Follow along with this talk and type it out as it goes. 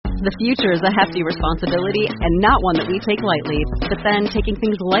The future is a hefty responsibility and not one that we take lightly. But then taking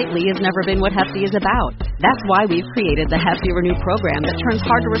things lightly has never been what Hefty is about. That's why we've created the Hefty Renew program that turns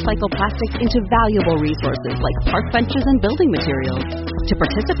hard-to-recycle plastics into valuable resources like park benches and building materials. To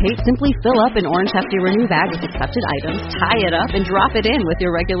participate, simply fill up an orange Hefty Renew bag with accepted items, tie it up, and drop it in with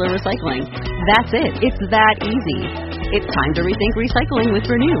your regular recycling. That's it. It's that easy. It's time to rethink recycling with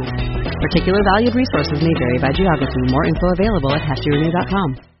Renew. Particular valued resources may vary by geography. More info available at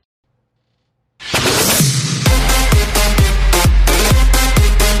heftyrenew.com.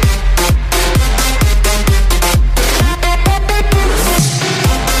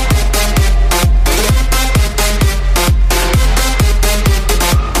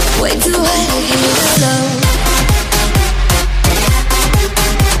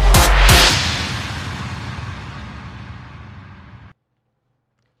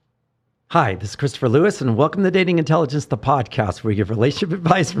 Hi, this is Christopher Lewis, and welcome to Dating Intelligence, the podcast where we give relationship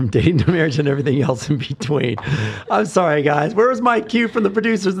advice from dating to marriage and everything else in between. I'm sorry, guys. Where was my cue from the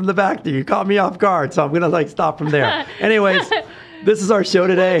producers in the back there? You caught me off guard, so I'm going to stop from there. Anyways, this is our show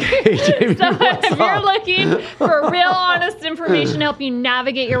today. Hey, Jamie, so if you're looking for real honest information to help you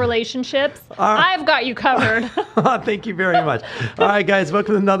navigate your relationships, I've got you covered. Thank you very much. All right, guys,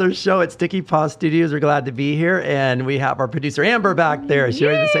 welcome to another show at Sticky Paw Studios. We're glad to be here, and we have our producer Amber back there. Is she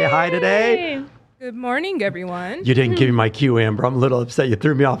ready to say hi today? Good morning, everyone. You didn't give me my cue, Amber. I'm a little upset. You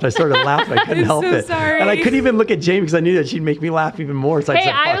threw me off. I started laughing. I couldn't help it. Sorry. And I couldn't even look at Jamie because I knew that she'd make me laugh even more. So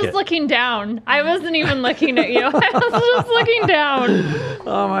I was looking down. I wasn't even looking at you. I was just looking down.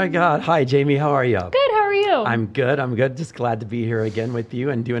 Oh, my God. Hi, Jamie. How are you? Good. How are you? I'm good. Just glad to be here again with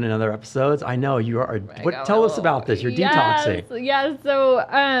you and doing another episode. I know you are. Tell us about this. You're detoxing. Yeah. So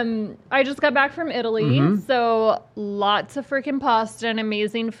I just got back from Italy. Mm-hmm. So lots of freaking pasta and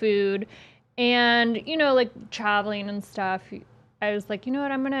amazing food. And, traveling and stuff, I was like, you know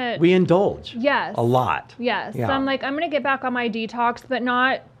what, We indulge. Yes. A lot. Yes. Yeah. So I'm like, I'm going to get back on my detox, but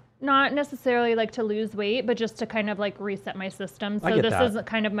not necessarily to lose weight, but just to kind of reset my system. So this is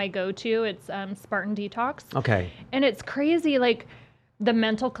kind of my go-to. It's Spartan Detox. Okay. And it's crazy, the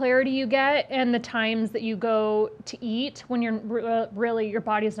mental clarity you get and the times that you go to eat when you're really, your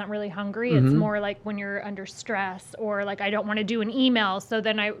body's not really hungry. Mm-hmm. It's more when you're under stress or I don't want to do an email. So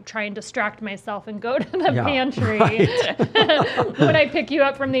then I try and distract myself and go to the pantry when I pick you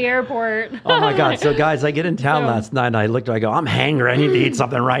up from the airport. Oh my God. So guys, I get in town last night and I looked, I go, I'm hungry. I need to eat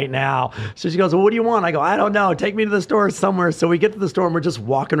something right now. So she goes, well, what do you want? I go, I don't know. Take me to the store somewhere. So we get to the store and we're just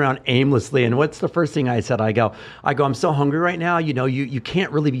walking around aimlessly. And what's the first thing I said? I go, I'm so hungry right now. You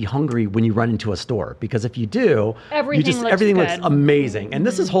can't really be hungry when you run into a store because if you do, everything looks amazing. And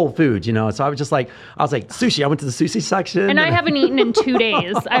this is Whole Foods, So I was like, sushi. I went to the sushi section. And I haven't eaten in 2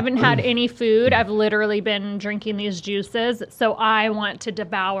 days. I haven't had any food. I've literally been drinking these juices. So I want to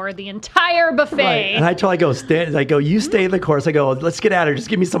devour the entire buffet. Right. And I go, you stay the course. I go, let's get out of here. Just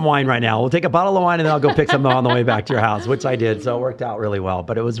give me some wine right now. We'll take a bottle of wine and then I'll go pick some on the way back to your house, which I did. So it worked out really well.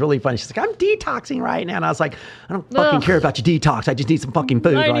 But it was really fun. She's like, I'm detoxing right now. And I was like, I don't fucking care about your detox. I just need some fucking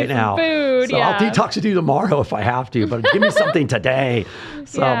food right now. So I'll detox with you tomorrow if I have to, but give me something today.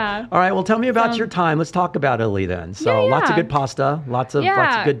 So, all right. Well, tell me about your time. Let's talk about Italy then. So lots of good pasta, lots of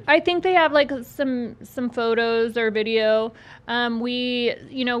good. I think they have some photos or video. I went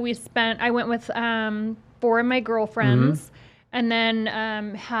with 4 of my girlfriends. Mm-hmm. And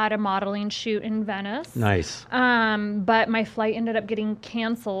then had a modeling shoot in Venice. Nice. But my flight ended up getting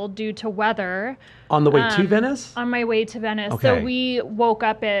canceled due to weather. On the way to Venice? On my way to Venice. Okay. So we woke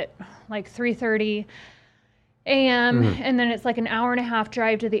up at 3:30 a.m. And then it's an hour and a half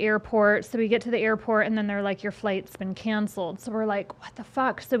drive to the airport. So we get to the airport and then they're like, your flight's been canceled. So we're like, what the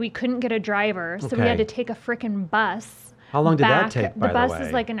fuck? So we couldn't get a driver. So we had to take a freaking bus. How long did that take, by the way? The bus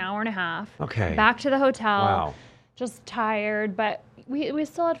is an hour and a half. Okay. Back to the hotel. Wow. Just tired, but we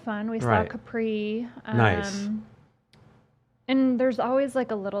still had fun. We saw Capri. Nice. And there's always a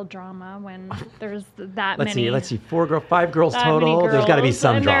little drama when there's that many. Let's see. 5 girls total. There's got to be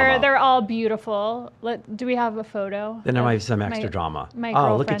some drama. They're all beautiful. Do we have a photo? Then there might be some extra drama. My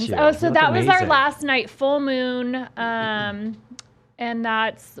girlfriends. Look at you. Oh, so that was our last night, full moon. And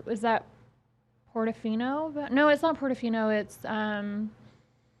is that Portofino? No, it's not Portofino. It's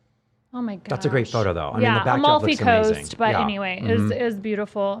oh my God. That's a great photo, though. The backdrop looks amazing. Coast, but anyway, it was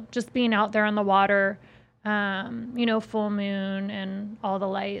beautiful. Just being out there on the water, full moon and all the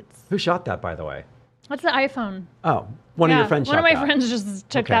lights. Who shot that, by the way? That's the iPhone. Oh, one of your friends shot that. One of my friends just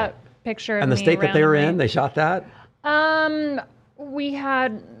took that picture of me. And the state that they were in, they shot that? We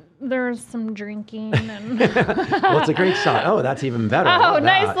had There's some drinking and Well, it's a great shot. Oh, that's even better. I oh, love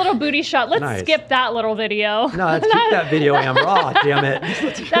nice that. little booty shot. Let's Nice. skip that little video. No, let's keep that video, Amber. Oh, damn it.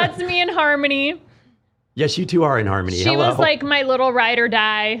 That's me and Harmony. Yes, you two are in harmony. She Hello. was like my little ride or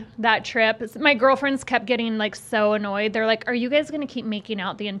die that trip. My girlfriends kept getting like so annoyed. They're like, "Are you guys gonna keep making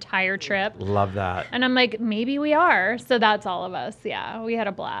out the entire trip?" Love that. And I'm like, "Maybe we are." So that's all of us. Yeah, we had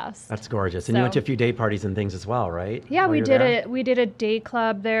a blast. That's gorgeous. And you went to a few day parties and things as well, right? Yeah, While we you were did there? it. We did a day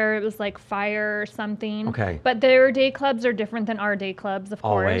club there. It was like fire or something. Okay. But their day clubs are different than our day clubs, of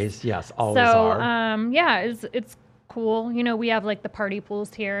course. Always, yes, always So, are. yeah, it's cool. You know, we have like the party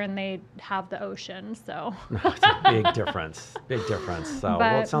pools here, and they have the ocean. So. It's a big difference. Big difference. So,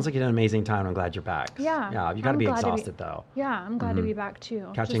 well, it But- sounds like you had an amazing time. I'm glad you're back. Yeah, Yeah, you got to I'm be glad to be- exhausted though. Yeah, I'm glad to be back too.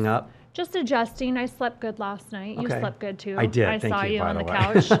 Catching up? Just adjusting. I slept good last night. You Okay. slept good too. I did. I Thank saw you, you by on the the way.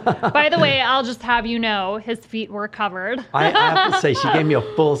 couch. By the way, I'll just have you know, his feet were covered. I have to say, she gave me a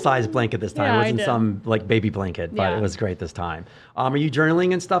full-size blanket this time. Yeah, It I wasn't did. some like baby blanket, but Yeah. it was great this time. Are you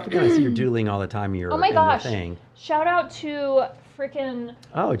journaling and stuff again? I see you're doodling all the time. You're Oh my in gosh! your thing. Shout out to freaking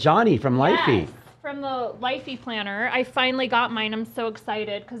Oh, Johnny from Lifey. yes, from the Lifey planner. I finally got mine. I'm so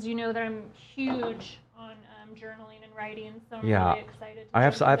excited because you know that I'm huge on journaling and writing, so I'm Yeah. really excited. To I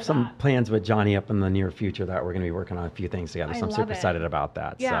have jump into some that. plans with Johnny up in the near future that we're going to be working on a few things together. I So I'm love super it. excited about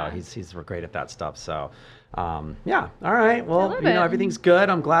that. Yeah. So he's great at that stuff. So yeah. All right. Well, love you know, it. everything's good.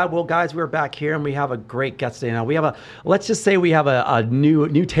 I'm glad. Well, guys, we're back here and we have a great guest today. Now let's just say we have a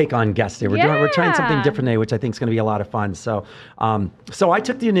new take on guest today. We're trying something Yeah. different today, which I think is going to be a lot of fun. So I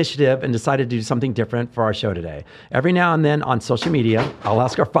took the initiative and decided to do something different for our show today. Every now and then on social media, I'll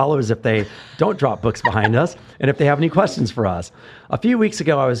ask our followers if they don't drop books behind us and if they have any questions for us. A few weeks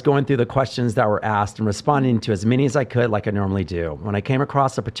ago, I was going through the questions that were asked and responding to as many as I could, like I normally do. When I came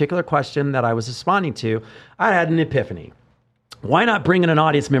across a particular question that I was responding to, I had an epiphany. Why not bring in an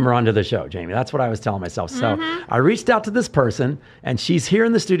audience member onto the show, Jamie? That's what I was telling myself. So I reached out to this person, and she's here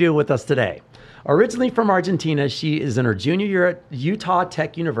in the studio with us today. Originally from Argentina, she is in her junior year at Utah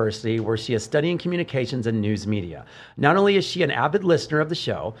Tech University, where she is studying communications and news media. Not only is she an avid listener of the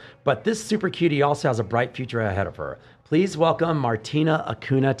show, but this super cutie also has a bright future ahead of her. Please welcome Martina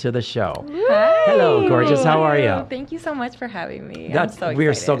Acuna to the show. Hi. Hello, gorgeous. How are you? Thank you so much for having me. We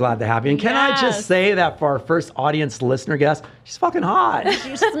are so glad to have you. And can I just Yes. say that for our first audience listener guest, she's fucking hot.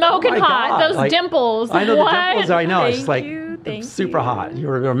 You're smoking Oh my hot. God. Those Like, dimples. I know what? the dimples. I know. It's Thank just like you, thank super you. hot.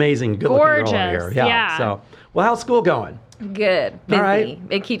 You're amazing. Good looking girl over Gorgeous, here. yeah. So, well, how's school going? Good. Busy. All right.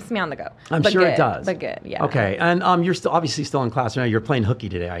 It keeps me on the go. I'm But sure it good, does. But good, yeah. Okay. And you're still obviously still in class right now. You're playing hooky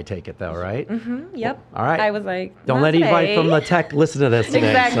today, I take it though, right? Yep. All right. I was like, Don't not let anybody today. from the tech listen to this today.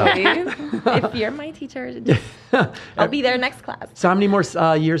 Exactly. If you're my teacher, just, I'll be there next class. So how many more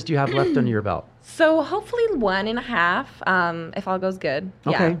years do you have left under your belt? So hopefully 1.5, if all goes good.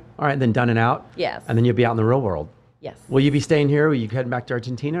 Okay. Yeah. All right. Then done and out. Yes. And then you'll be out in the real world. Yes. Will you be staying here? Will you head back to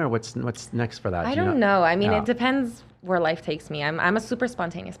Argentina, or what's next for that? I Do you don't know. I mean, Yeah. it depends where life takes me. I'm a super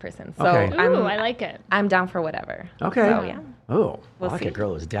spontaneous person. So Okay. Ooh, I like it. I'm down for whatever. Okay. So, yeah. Oh, We'll I like a see.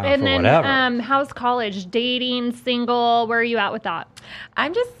 girl who's down And for then, whatever. how's college? Dating, single? Where are you at with that?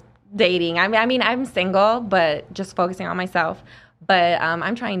 I'm just dating. I mean, I'm single, but just focusing on myself. But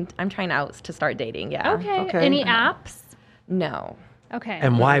I'm trying out to start dating. Yeah. Okay. Any apps? No. Okay.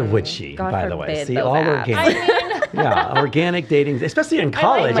 And why would she, God by the way? forbid See, those all apps. organic. Yeah, organic dating, especially in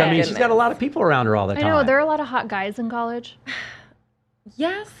college. my I mean, she's got a goodness. lot of people around her all the I time. know there are a lot of hot guys in college.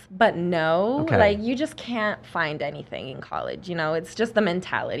 Yes, but no. Okay. Like you just can't find anything in college. You know, it's just the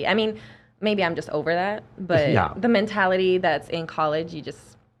mentality. I mean, maybe I'm just over that, but Yeah. the mentality that's in college,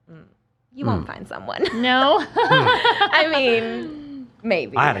 you won't find someone. No. I mean,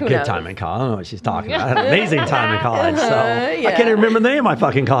 maybe. I had a Who good knows? time in college. I don't know what she's talking about. I had an amazing time in college. So I yeah. can't even remember the name of my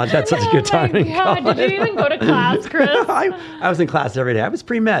fucking college. I had such a good time in God, college. did you even go to class, Chris? I was in class every day. I was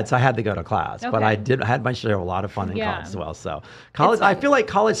pre-med, so I had to go to class. But Okay. I had my share of a lot of fun in Yeah. college as well. So college, I feel like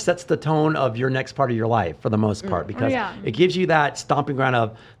college sets the tone of your next part of your life for the most part because Yeah. it gives you that stomping ground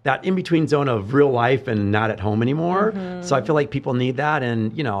of that in-between zone of real life and not at home anymore. So I feel like people need that.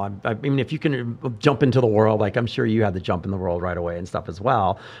 And, you know, I mean, if you can jump into the world, like I'm sure you had to jump in the world right away and stuff as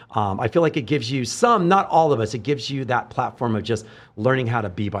well. I feel like it gives you not all of us, it gives you that platform of just learning how to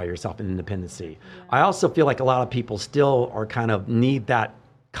be by yourself and independency. I also feel like a lot of people still are kind of need that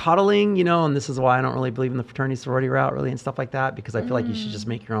coddling, you know, and this is why I don't really believe in the fraternity sorority route really and stuff like that, because I feel like you should just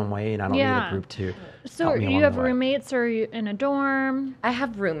make your own way and I don't need Yeah. a group to So help me you along have the way. roommates or are you in a dorm? I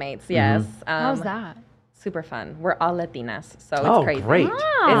have roommates. Yes. Mm-hmm. How's that? super fun. We're all Latinas, so it's Oh, crazy. great.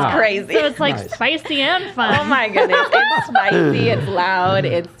 It's crazy. So it's like Nice. spicy and fun. Oh my goodness. It's spicy, it's loud,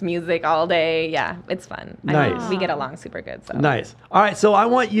 it's music all day. Yeah, it's fun. I mean, Nice. we get along super good. So Nice. All right, so I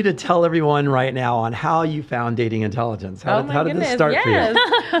want you to tell everyone right now on how you found Dating Intelligence. How did this start for you?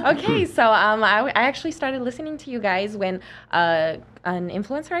 Okay, so I actually started listening to you guys when an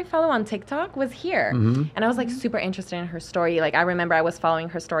influencer I follow on TikTok was here. Mm-hmm. And I was like super interested in her story. Like I remember I was following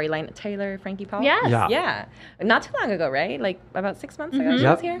her storyline, Taylor Frankie Paul. Yes. Yeah. Yeah. Not too long ago, right? Like about 6 months ago she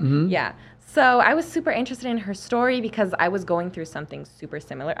Yep. was here. Mhm. Yeah. So I was super interested in her story because I was going through something super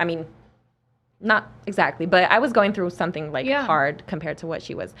similar. I mean, not exactly, but I was going through something like hard compared to what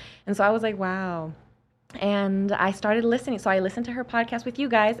she was. And so I was like, wow. And I started listening. So I listened to her podcast with you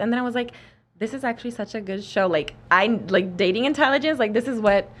guys. And then I was like, this is actually such a good show. Like, I like Dating Intelligence. Like, this is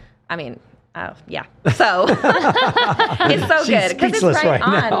what, I mean, yeah. So it's so She's good because it's speechless right right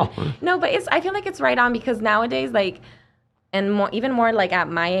on. now. No, but I feel like it's right on because nowadays, like, and more, even more like at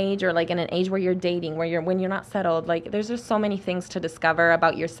my age or like in an age where you're dating, when you're not settled, like there's just so many things to discover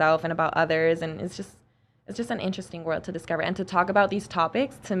about yourself and about others, and it's just an interesting world to discover and to talk about these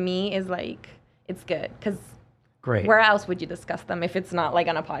topics. To me, is like it's good because Great. where else would you discuss them if it's not like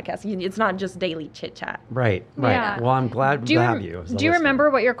on a podcast? It's not just daily chit chat. Right. Yeah. Well, I'm glad to have you. as a Do you listener. remember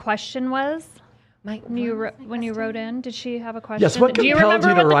what your question was when you wrote in? Did she have a question? Yes. What Do you compelled you remember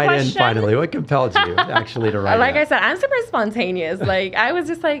to what the write in question- finally? What compelled you actually to write Like in? I said, I'm super spontaneous. Like I was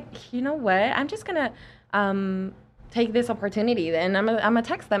just like, you know what? I'm just gonna take this opportunity, and I'm gonna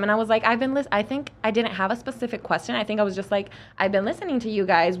text them. And I was like, I think I didn't have a specific question. I think I was just like, I've been listening to you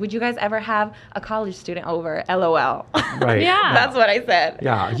guys. Would you guys ever have a college student over? LOL. Right. Yeah. That's what I said.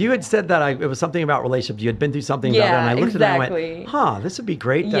 Yeah, you had said that it was something about relationships. You had been through something about it, and I looked at it and I went, exactly. this would be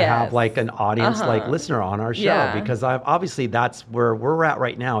great to Yes. have like an audience, like Uh-huh. listener on our show, Yeah. because obviously that's where we're at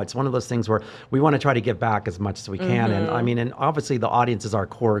right now. It's one of those things where we want to try to give back as much as we can. And I mean, and obviously the audience is our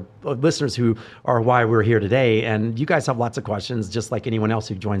core listeners who are why we're here today. And you guys have lots of questions, just like anyone else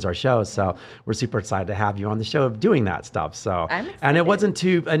who joins our show. So we're super excited to have you on the show doing that stuff. So, I'm and it excited. wasn't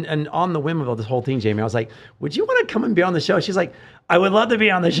too, and on the whim of this whole thing, Jamie, I was like, would you want to come and be on the show? She's like, I would love to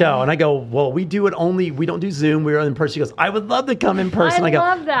be on the show. And I go, well, we don't do Zoom. We're in person. She goes, I would love to come in person. I go,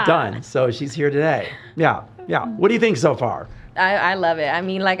 love that. done. So she's here today. Yeah. Yeah. What do you think so far? I love it. I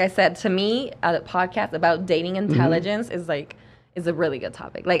mean, like I said, to me, a podcast about dating intelligence is a really good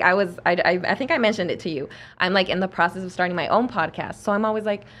topic. Like I think I mentioned it to you. I'm like in the process of starting my own podcast. So I'm always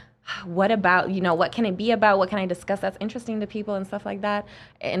like, what about, what can it be about? What can I discuss that's interesting to people and stuff like that?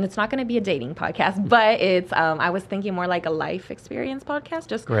 And it's not going to be a dating podcast, but it's, I was thinking more like a life experience podcast,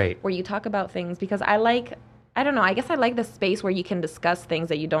 just Great. where you talk about things because I don't know, I guess I like the space where you can discuss things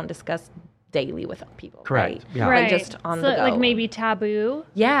that you don't discuss daily with people. Correct. Right? Yeah. Right. Like just on so, the go. like maybe taboo.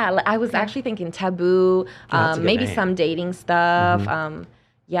 Yeah, I was actually thinking taboo, that's a good maybe name. some dating stuff.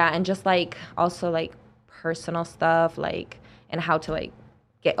 Yeah, and just like also like personal stuff, like and how to like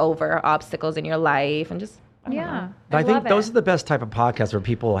get over obstacles in your life and just I don't Yeah. know. I think love those it. are the best type of podcasts where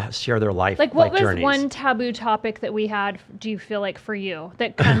people share their life Like, what was journeys. one taboo topic that we had, do you feel like, for you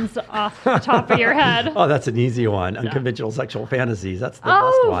that comes off the top of your head? Oh, that's an easy one. Unconventional sexual fantasies. That's the best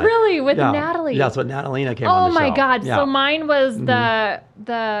Oh, one. really? With Yeah. Natalie? Yeah, that's what Natalina came on Oh the show. my God. Yeah. So mine was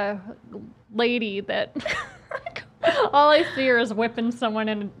the lady that all I see her is whipping someone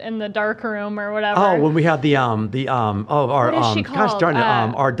in the dark room or whatever. Oh, when we had our What is she gosh called? darn it,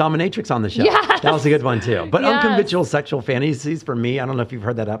 our dominatrix on the show. Yes. That was a good one too. But Yes. unconventional sexual fantasies for me, I don't know if you've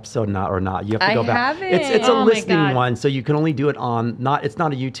heard that episode or not. You have to I go back. haven't. It's a Oh my listening God. one, so you can only do it on it's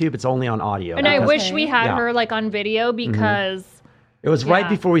not a YouTube, it's only on audio. and I because- wish we had Yeah. her like on video because It was right Yeah.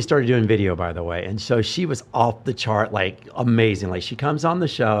 before we started doing video, by the way. And so she was off the chart, like amazing. Like she comes on the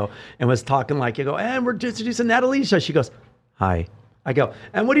show and was talking like, you go, and we're just introducing Natalie. So she goes, hi. I go,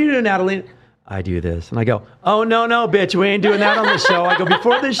 and what do you do, Natalie? I do this. And I go, oh, no, bitch. We ain't doing that on the show. I go,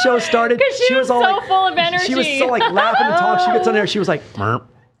 before this show started, 'Cause she was all so like, full of energy. She was so like laughing and talking. She gets on there. She was like, "Merp."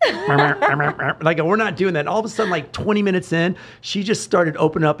 And I go, we're not doing that. And all of a sudden, like 20 minutes in, she just started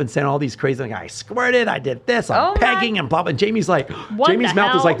opening up and saying all these crazy, like, I squirted, I did this, I'm Oh my- pegging, and blah. And Jamie's like, What Jamie's the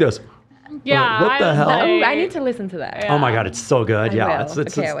mouth is hell? like this. yeah. What the I was hell? like- Oh, I need to listen to that. Oh my God, it's so good. I Yeah, will.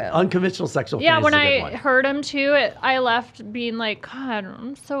 it's Okay, I will. unconventional sexual Yeah, fantasy when is a good I one. heard him too, I left being like, God,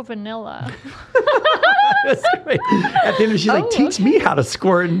 I'm so vanilla. That's great. At the end, she's like, teach me how to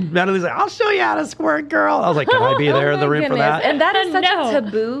squirt. And Natalie's like, I'll show you how to squirt, girl. I was like, can I be there in the Oh my room for goodness. that? And that is such No. a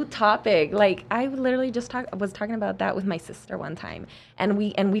taboo topic. Like I literally just was talking about that with my sister one time, and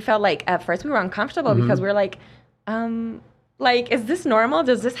we felt like at first we were uncomfortable because we were like, Like, is this normal?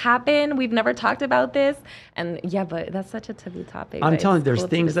 Does this happen? We've never talked about this. And yeah, but that's such a taboo topic. I'm but telling you, it's there's cool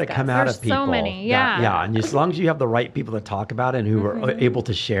to things that discuss. come out There's of people. so many, Yeah. And as long as you have the right people to talk about it and who are able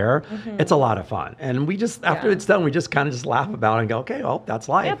to share, it's a lot of fun. And we just, after it's done, we just kind of just laugh about it and go, okay, well, that's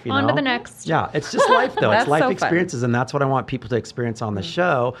life. Yep, you on to know? the next. Yeah, it's just life though. That's It's life so fun. experiences. And that's what I want people to experience on the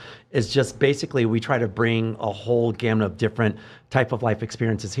show is just basically we try to bring a whole gamut of different type of life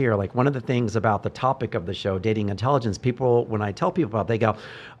experiences here. Like one of the things about the topic of the show, dating intelligence, people, when I tell people about it, they go,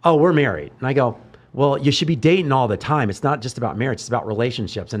 oh, we're married. And I go, well, you should be dating all the time. It's not just about marriage, it's about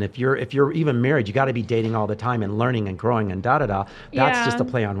relationships. And if you're even married, you got to be dating all the time and learning and growing and da-da-da. That's Yeah. just a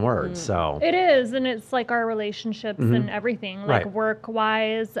play on words. So It is, and it's like our relationships and everything, like Right.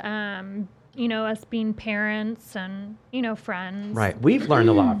 work-wise, you know, us being parents and, you know, friends. right. We've learned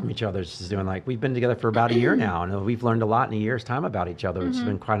a lot from each other. Just doing like we've been together for about a year now, and we've learned a lot in a year's time about each other, which has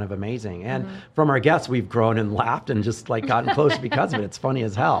been kind of amazing. And from our guests, we've grown and laughed and just like gotten close because of it. It's funny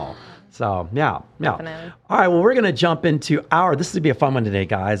as hell. So yeah. Definitely. All right. Well, we're gonna jump into this is gonna be a fun one today,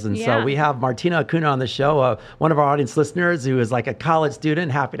 guys. And so Yeah. we have Martina Acuna on the show, one of our audience listeners who is like a college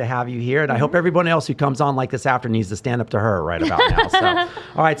student. Happy to have you here, and I hope everyone else who comes on like this after needs to stand up to her right about now. So,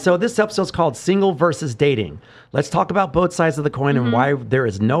 all right. So this episode is called "Single versus Dating." Let's talk about both sides of the coin and why there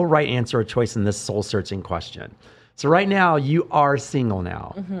is no right answer or choice in this soul-searching question. So right now you are single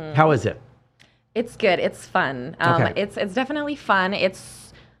now. How is it? It's good. It's fun. Okay. It's definitely fun. It's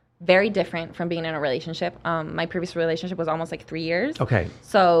very different from being in a relationship. My previous relationship was almost like 3 years. Okay.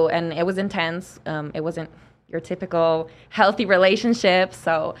 So, and it was intense. It wasn't your typical healthy relationship.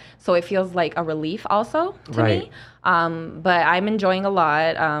 So it feels like a relief also to Right. me. But I'm enjoying a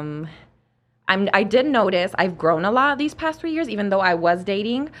lot. I did notice I've grown a lot these past 3 years, even though I was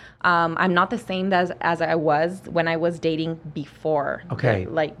dating. I'm not the same as I was when I was dating before, Okay.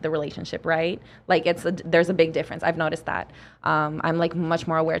 the relationship, right? Like there's a big difference. I've noticed that. I'm like much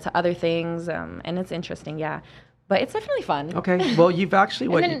more aware to other things, and it's interesting, yeah. But it's definitely fun. Okay. Well, you've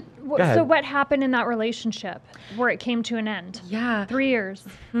actually And then, Go ahead. so what happened in that relationship where it came to an end? Yeah, 3 years.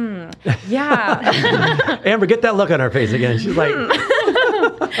 yeah. Amber, get that look on her face again. She's like,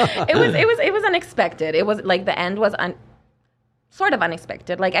 It was unexpected. It was like the end was sort of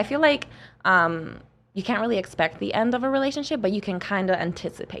unexpected. Like I feel like you can't really expect the end of a relationship, but you can kind of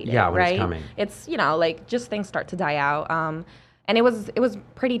anticipate it. Yeah, when it's right? coming. It's like just things start to die out. And it was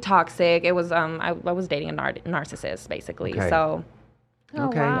pretty toxic. It was I was dating a narcissist basically. Okay. So Oh,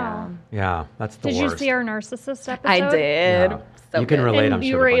 Okay. wow. yeah, that's the Did worst. you see our narcissist episode? I did. Yeah. So You can good. relate, And I'm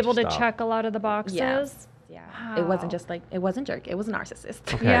you sure, were to a bunch able of to stuff. check a lot of the boxes? Yeah. Wow. It wasn't jerk. It was a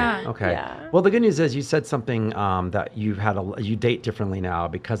narcissist. Okay. Yeah. Okay. Yeah. Well, the good news is you said something that you date differently now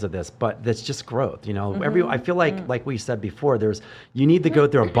because of this, but that's just growth. You know, I feel like we said before, you need to go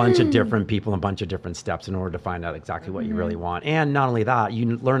through a bunch of different people and a bunch of different steps in order to find out exactly what you really want. And not only that,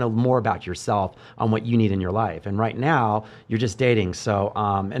 you learn more about yourself on what you need in your life. And right now, you're just dating. So,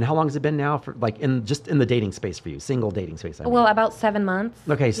 and how long has it been now for like in the dating space for you, single dating space? I mean. Well, about 7 months.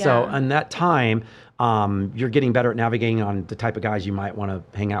 Okay, so Yeah. in that time, you're getting better at navigating on the type of guys you might want to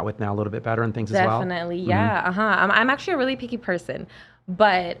hang out with now a little bit better and things as well. Definitely, yeah. I'm actually a really picky person,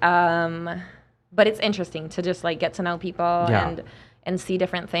 but it's interesting to just like get to know people Yeah. and see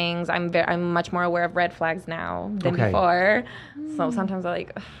different things. I'm much more aware of red flags now than Okay. before. So sometimes I'm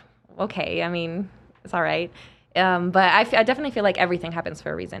like, "Ugh, okay, I mean, it's all right. But I definitely feel like everything happens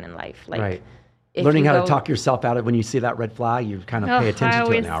for a reason in life. Like, Right. if Learning you how go- to talk yourself out of when you see that red flag, you kind of pay attention I to it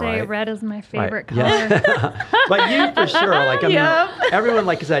always now, say right? red is my favorite Right. color. Yeah. But you for sure, like I mean, Yep. everyone,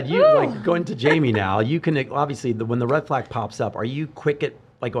 like I said, you like going to Jamie now. You can obviously when the red flag pops up, are you quick at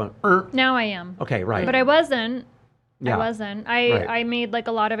like going? Now I am. Okay, right. But I wasn't. Yeah. I wasn't. Right. I made like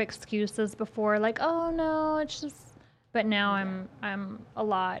a lot of excuses before, like, oh no, it's just. But now I'm a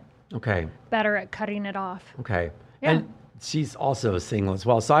lot Okay. better at cutting it off. Okay. Yeah. And she's also single as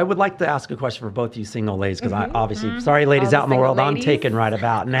well. So I would like to ask a question for both you single ladies, because I obviously, Mm-hmm. sorry ladies All the out in the single world, I'm ladies. taken right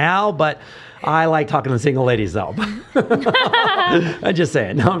about now, but I like talking to single ladies though. I'm just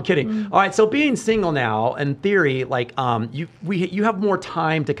saying. No, I'm kidding. Mm-hmm. All right. So being single now, in theory, like you have more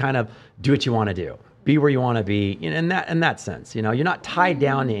time to kind of do what you want to do, be where you want to be, in that sense. You know, you're not tied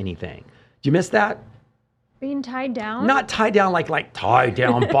down to anything. Do you miss that? Being tied down? Not tied down like tied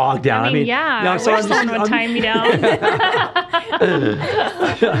down, bogged down. I mean, yeah. you know, I so wish I'm someone just- would tie me down.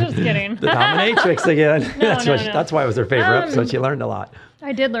 Just kidding. The dominatrix again. No. That's why it was her favorite episode. She learned a lot.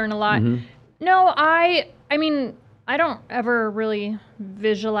 I did learn a lot. Mm-hmm. No, I mean, I don't ever really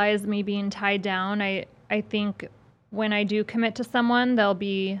visualize me being tied down. I think when I do commit to someone, there'll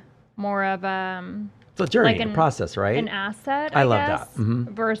be more of It's the journey, like the process, right? An asset, I love guess, that. Mhm.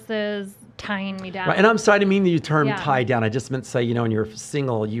 versus tying me down. Right. And I'm sorry to mean the term Yeah. tie down. I just meant to say, when you're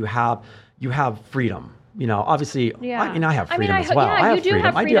single, you have freedom. Obviously, Yeah. I have freedom as well. Yeah, I have you do freedom.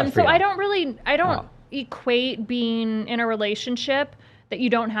 have I do freedom. have So freedom. I don't equate being in a relationship that you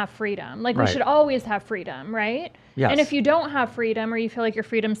don't have freedom. Like Right. we should always have freedom, right? Yes. And if you don't have freedom or you feel like your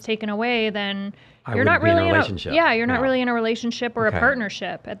freedom's taken away, then I you're not wouldn't be in a really relationship. you're not Yeah. really in a relationship or Okay. a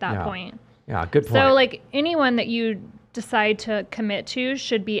partnership at that Yeah. point. Yeah, good point. So like anyone that you decide to commit to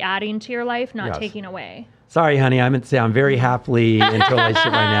should be adding to your life, not Yes. taking away. Sorry, honey. I meant to say I'm very happily into a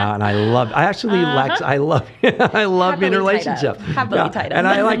relationship right now, and I love being in a Happily relationship. tied up. Happily tied up. And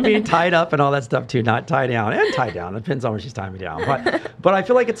I like being tied up and all that stuff too. Not tied down and tied down. It depends on when she's tying me down. But I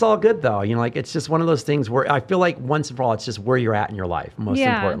feel like it's all good though. Like it's just one of those things where I feel like once and for all, it's just where you're at in your life, most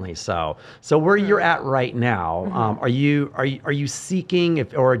Yeah. importantly. So where you're at right now, are you seeking,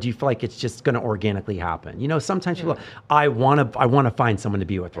 or do you feel like it's just going to organically happen? Sometimes people, I want to find someone to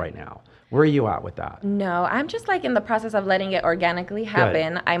be with right now. Where are you at with that? No, I'm just like in the process of letting it organically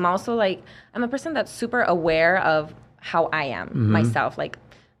happen. I'm also like, I'm a person that's super aware of how I am myself, like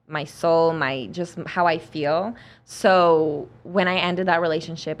my soul, just how I feel. So when I ended that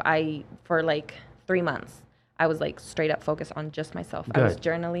relationship, for like 3 months, I was like straight up focused on just myself. Good. I was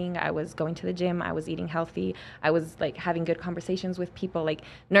journaling, I was going to the gym, I was eating healthy, I was like having good conversations with people, like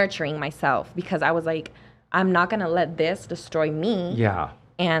nurturing myself, because I was like, I'm not gonna let this destroy me. Yeah.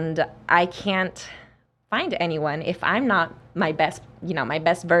 And I can't find anyone if I'm not my best, my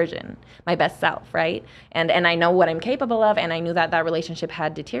best version, my best self, right? And I know what I'm capable of, and I knew that relationship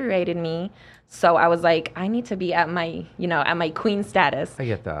had deteriorated me. So I was like, I need to be at my, at my queen status. I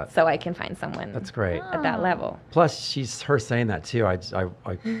get that. So I can find someone. That's great. At that level. Plus, her saying that too. I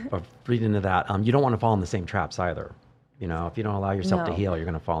read into that. You don't want to fall in the same traps either. If you don't allow yourself to No. heal, you're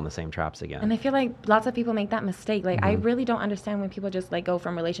going to fall in the same traps again. And I feel like lots of people make that mistake. Like, I really don't understand when people just like go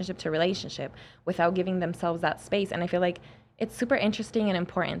from relationship to relationship without giving themselves that space. And I feel like it's super interesting and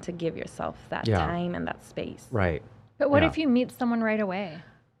important to give yourself that time and that space. Right. But what Yeah. if you meet someone right away?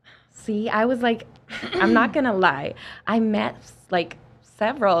 See, I was like, I'm not going to lie. I met like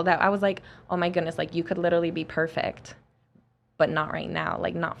several that I was like, oh my goodness, like you could literally be perfect, but not right now.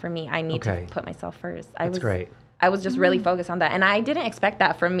 Like, not for me. I need to put myself first. That's great. I was just really focused on that. And I didn't expect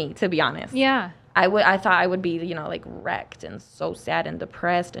that from me, to be honest. Yeah. I thought I would be, like wrecked and so sad and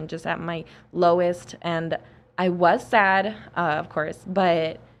depressed and just at my lowest. And I was sad, of course,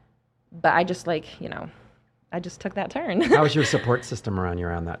 but I just like, I just took that turn. How was your support system around you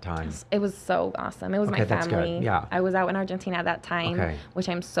around that time? It was so awesome. It was my that's good. family. Yeah. I was out in Argentina at that time, which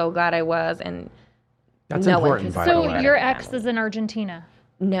I'm so glad I was. And That's no one important, can by the So way. support your my ex family. is in Argentina.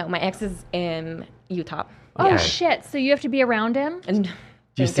 No, my ex is in Utah. Oh Okay. shit! So you have to be around him? And Do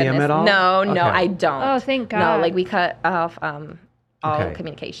you thank see him goodness. at all? No, Okay. I don't. Oh, thank God. No, like we cut off all Okay.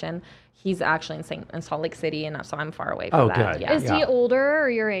 communication. He's actually in Salt Lake City, and so I'm far away from Oh, that. good. Yeah. Is he older or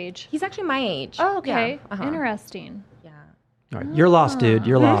your age? He's actually my age. Oh, okay. Yeah. Uh-huh. Interesting. Yeah. All right. You're lost, dude.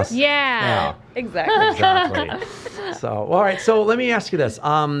 You're lost. Yeah. Exactly. Exactly. So, all right. So let me ask you this.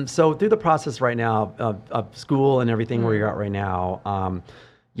 So through the process right now of school and everything where you're at right now,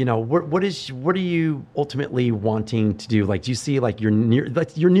 what are you ultimately wanting to do? Like, do you see like your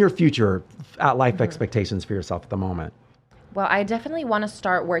near future life expectations for yourself at the moment? Well, I definitely want to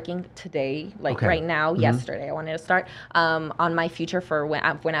start working today, like right now, yesterday. I wanted to start on my future for when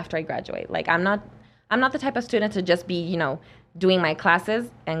after I graduate. Like, I'm not the type of student to just be, doing my classes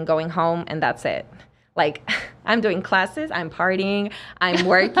and going home and that's it. Like, I'm doing classes, I'm partying, I'm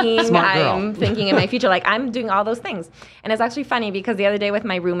working, Smart girl. I'm thinking in my future. Like, I'm doing all those things. And it's actually funny because the other day with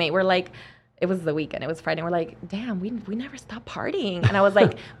my roommate, we're like, it was the weekend, it was Friday, and we're like, damn, we never stopped partying. And I was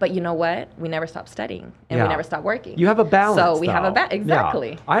like, but you know what? We never stopped studying and Yeah. we never stopped working. You have a balance. So we have a though. balance. Exactly.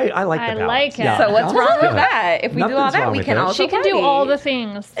 Yeah. I like the I balance. like it. Yeah. So what's wrong with Good. that? If we do all Nothing's that, wrong we with can it. also She can do party. all the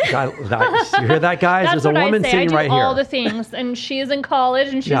things. You hear that, guys? That's There's a what woman I say. I sitting do right all here. the things, and she's in college,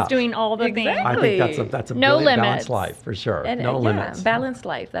 and she's Yeah. doing all the things. I think that's a No brilliant limits. balanced life for sure. And, No yeah, limits. balanced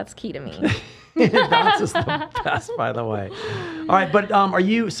life. That's key to me. Balance is the best, by the way. All right, but are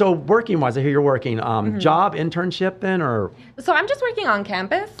you working wise? I hear you're working. Job, internship, then, or So I'm just working on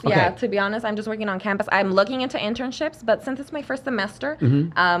campus. Okay. Yeah, to be honest, I'm just working on campus. I'm looking into internships, but since it's my first semester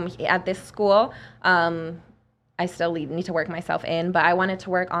at this school, I still need to work myself in. But I wanted to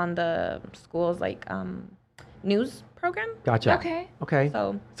work on the school's news program. gotcha. Okay. Okay.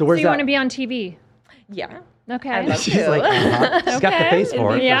 So So where's So you that? want to be on TV? Yeah. Okay. I'd love She's to. like, she's got the Okay. face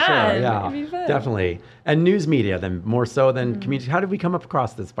for it, It'd be for fun. sure. Yeah, It'd be fun. definitely. And news media, then more so than community. How did we come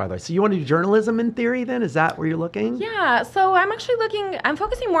across this, by the way? So you want to do journalism in theory, then? Is that where you're looking? Yeah, so I'm actually I'm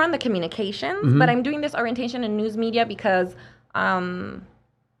focusing more on the communications, but I'm doing this orientation in news media because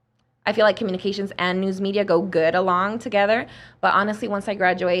I feel like communications and news media go good along together. But honestly, once I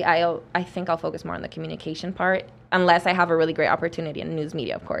graduate, I think I'll focus more on the communication part, unless I have a really great opportunity in news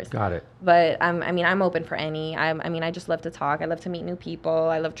media, of course. Got it. But I'm open for any. I just love to talk. I love to meet new people.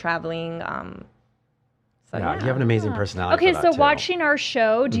 I love traveling. So Yeah, you have an amazing personality. Okay, for so that, too. watching our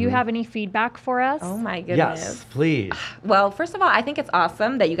show, do you have any feedback for us? Oh my goodness. Yes, please. Well, first of all, I think it's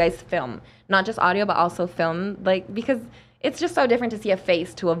awesome that you guys film, not just audio, but also film, like, because it's just so different to see a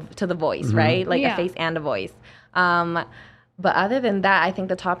face to the voice, right? Like Yeah. a face and a voice. But other than that, I think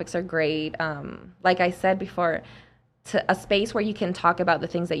the topics are great. Like I said before, to a space where you can talk about the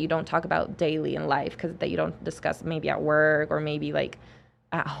things that you don't talk about daily in life, because that you don't discuss maybe at work or maybe like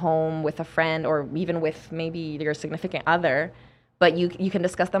at home with a friend or even with maybe your significant other. But you can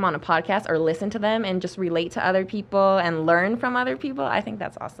discuss them on a podcast or listen to them and just relate to other people and learn from other people. I think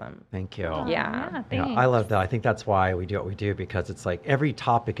that's awesome. Thank you. Yeah. Yeah, Yeah, thanks. I love that. I think that's why we do what we do, because it's like every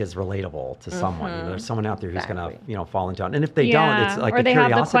topic is relatable to someone. You know, there's someone out there who's gonna, Exactly. fall into it. And if they don't, it's like or a they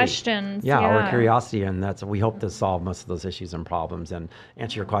curiosity. have the questions. Yeah, or curiosity, and we hope to solve most of those issues and problems and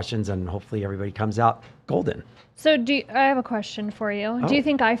answer your questions, and hopefully everybody comes out golden. So I have a question for you. Oh. Do you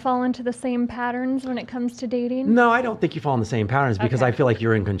think I fall into the same patterns when it comes to dating? No, I don't think you fall in the same patterns, because Okay. I feel like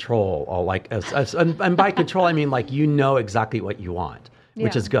you're in control. And by control, I mean like you know exactly what you want,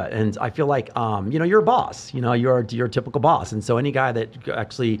 which Yeah. is good. And I feel like you're a boss. You're a typical boss. And so any guy that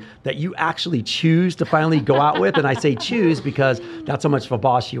you actually choose to finally go out with, and I say choose because that's how much of a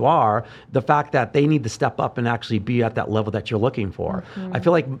boss you are. The fact that they need to step up and actually be at that level that you're looking for. I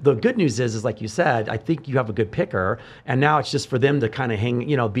feel like the good news is like you said, I think you have a good picker, and now it's just for them to kind of hang,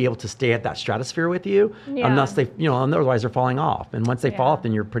 be able to stay at that stratosphere with you, Yeah. unless they, otherwise they're falling off. And once they fall Yeah. off,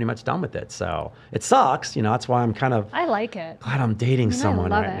 then you're pretty much done with it. So it sucks. That's why I'm kind of I like it. glad I'm dating someone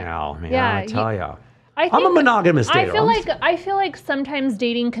love right it. now, man. Yeah, I tell you. I'm I'm a monogamous dater. I feel like sometimes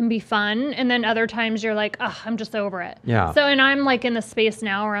dating can be fun, and then other times you're like, ugh, I'm just over it. Yeah. So, and I'm like in the space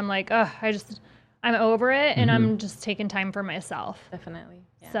now where I'm like, ugh, I'm over it, and Mm-hmm. I'm just taking time for myself. Definitely.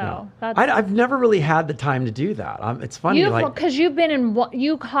 Yeah. So that's I've never really had the time to do that. It's funny, because you've been in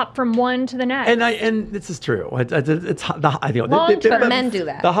you hop from one to the next. and this is true. But men do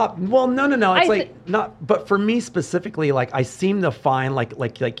that. Well, no. It's I like not. But for me specifically, like I seem to find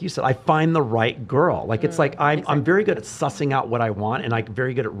like you said, I find the right girl. Like it's like I'm very good at sussing out what I want, and I'm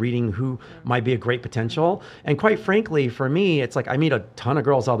very good at reading who might be a great potential. And quite frankly, for me, it's like I meet a ton of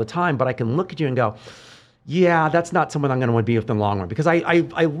girls all the time, but I can look at you and go, yeah, that's not someone I'm going to want to be with in the long run, because I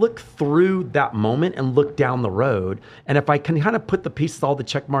look through that moment and look down the road. And if I can kind of put the pieces, all the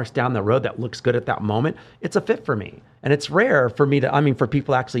check marks down the road that looks good at that moment, it's a fit for me. And it's rare for me for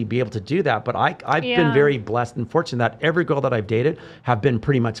people to actually be able to do that. But I've been very blessed and fortunate that every girl that I've dated have been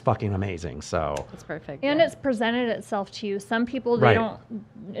pretty much fucking amazing. So It's perfect. and yeah. it's presented itself to you. Some people Right.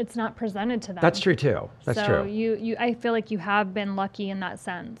 it's not presented to them. that's true too. That's so true. you I feel like you have been lucky in that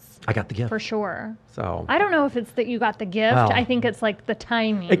sense. I got the gift. For sure. So I don't know if it's that you got the gift. Well, I think it's like the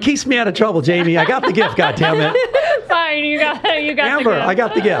timing. it keeps me out of trouble, Jamie. I got the gift, goddammit. Fine, you got Amber, the gift. I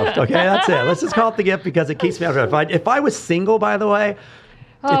got the gift. Okay, that's it. Let's just call it the gift because it keeps me out of trouble. If I was single, by the way,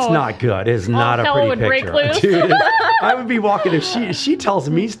 it's Oh. not good. It is not a hell pretty would break picture. loose. Dude, I would be walking, if she tells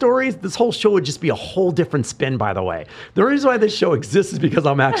me stories, this whole show would just be a whole different spin, by the way. The reason why this show exists is because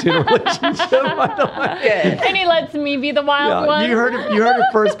I'm actually in a relationship, by the way. And he lets me be the wild Yeah, one. you heard it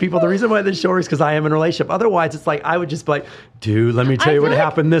first, people. The reason why this show is because I am in a relationship. Otherwise, it's like I would just be like, dude, let me tell I you what feel like-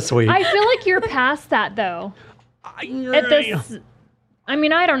 happened this week. I feel like you're past that though. At this, I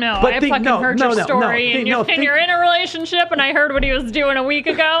mean, I don't know. But I think- fucking no, heard no, your no, story, no, and, think- no, think- you're in a relationship, and I heard what he was doing a week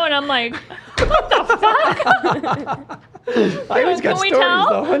ago, and I'm like, I always got Can we stories, tell?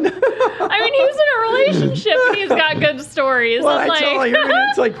 though. I mean, he's in a relationship, and he's got good stories. Well, I'm I tell like, you,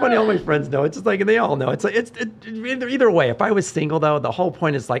 it's like funny. All my friends know. It's just like, and they all know. It's like either way. If I was single, though, the whole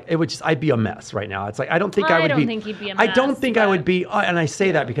point is like I'd be a mess right now. It's like I don't think I would I don't be. think you'd be a I don't mess, think I but- would be. And I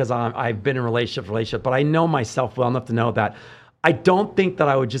say that because I've been in relationship, but I know myself well enough to know that I don't think that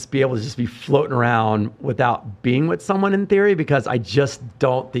I would just be able to just be floating around without being with someone in theory, because I just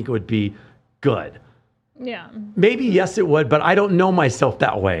don't think it would be good. yeah, Maybe yes, it would, but I don't know myself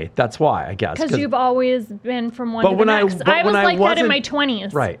that way. That's why, I guess. because you've always been from one But to the when I- next. but I was when I like that in wasn't- my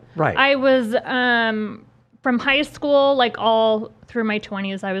 20s. Right. I was from high school, like all through my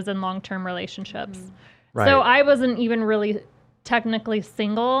 20s, I was in long-term relationships. Right. So I wasn't even really technically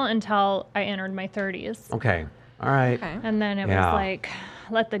single until I entered my 30s. Okay. All right. Okay. And then it Yeah. was like,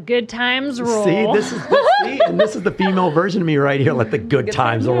 let the good times roll. See, and this is the female version of me right here. Let the good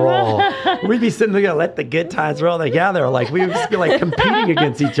times roll. We'd be sitting there, let the good times roll together. Like we would just be like competing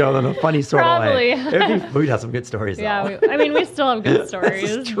against each other in a funny sort of way. We'd have some good stories. Yeah, though. we still have good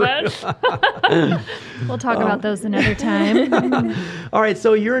stories, but we'll talk about those another time. All right,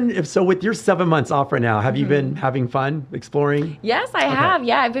 so so with your 7 months off right now, have you been having fun exploring? Yes, I have.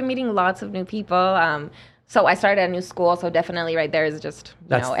 Yeah, I've been meeting lots of new people. So I started a new school, so definitely right there is just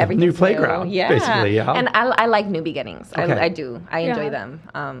That's the everything's new playground, new. Yeah, basically, yeah. And I like new beginnings. Okay. I do. I enjoy Yeah.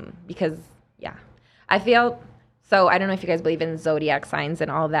 them because I feel. So I don't know if you guys believe in zodiac signs and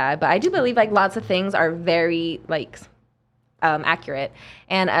all that, but I do believe like lots of things are very like accurate.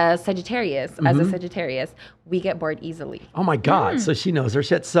 And as a Sagittarius, we get bored easily. Oh my God! So she knows her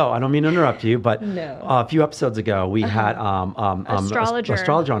shit. So I don't mean to interrupt you, but No. a few episodes ago we had Astrologer.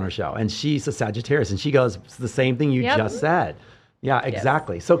 astrologer on her show, and she's a Sagittarius, and she goes it's the same thing you Yep. just said. Yeah,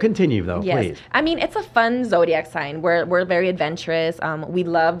 exactly. So continue though, Yes. please. I mean, it's a fun zodiac sign. We're very adventurous. We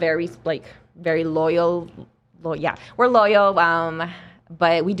love very loyal. We're loyal.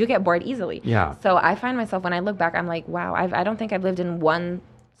 But we do get bored easily. Yeah. So I find myself when I look back, I'm like, wow, I don't think I've lived in one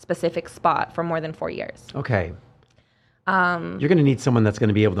specific spot for more than 4 years. Okay. You're going to need someone that's going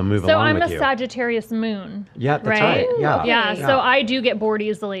to be able to move So along I'm with a you. Sagittarius moon. Yeah, that's right. Yeah. Yeah, Yeah. so I do get bored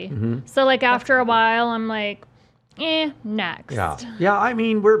easily. Mm-hmm. So like after a while, I'm like, next. Yeah. Yeah. I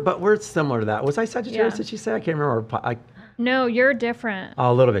mean, we're similar to that. Was I Sagittarius? Yeah. Did she say? I can't remember. No, you're different.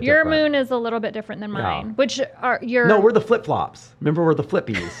 A little bit Your different. moon is a little bit different than mine. Yeah. Which are your No, we're the flip flops. Remember, we're the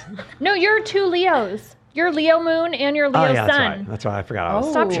flippies. No, you're two Leos. Your Leo moon and your Leo Oh yeah, that's sun. right. That's right. I forgot. I was,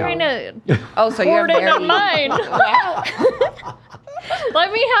 Stop yeah. trying to Oh, so you're hoard into very mine.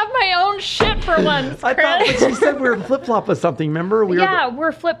 Let me have my own shit for once, I Chris. thought but she said we were flip flop of something. Remember? We Yeah,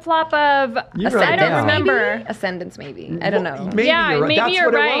 we're flip flop of. You wrote I it don't down. remember. Ascendants, maybe. I don't know. Maybe Yeah, you're right. maybe That's you're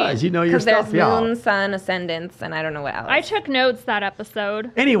what right. it was. You know your Because there's stuff. Yeah. moon, sun, ascendants, and I don't know what else. I took notes that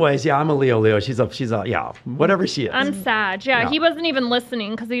episode. Anyways, yeah, I'm a Leo. She's a yeah, whatever she is. I'm sad. Yeah, Yeah. he wasn't even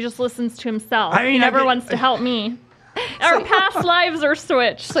listening because he just listens to himself. I mean, he never I mean- wants to help me. Our past lives are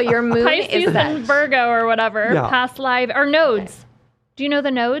switched. So your moon Pisces is that. and Virgo or whatever. Yeah. Past life or nodes. Do you know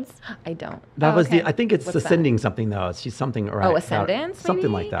the nodes? I don't. That was okay. I think it's What's that? ascending something though. She's something right. Oh, ascendants? Something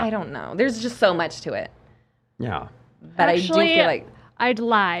maybe? like that. I don't know. There's just so much to it. Yeah. But Actually, I do feel like I'd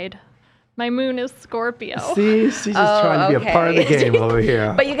lied. My moon is Scorpio. See, she's just trying to be a part of the okay. game over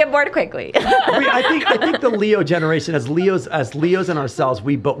here. but you get bored quickly. I think the Leo generation, as Leos and ourselves,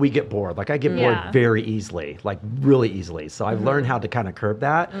 we get bored. Like I get bored Yeah. very easily, like really easily. So I've learned how to kind of curb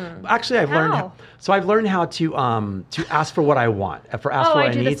that. Actually, I've learned How? I've learned how to ask for what I want, ask for I what I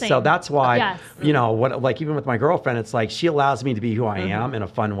do the need. So same. that's why Yes. you know what, like even with my girlfriend, it's like she allows me to be who I am in a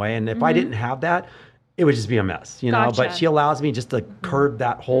fun way, and if I didn't have that, it would just be a mess, you know. But Gotcha. she allows me just to curb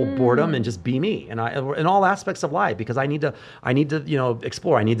that whole boredom and just be me, and in all aspects of life, because I need to you know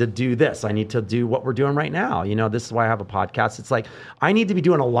explore. I need to do this. I need to do what we're doing right now. You know, this is why I have a podcast. It's like I need to be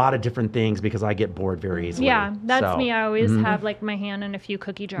doing a lot of different things because I get bored very easily. Yeah, that's So, me. I always have like my hand in a few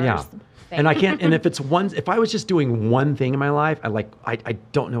cookie jars. Yeah. And I can't. And if I was just doing one thing in my life, I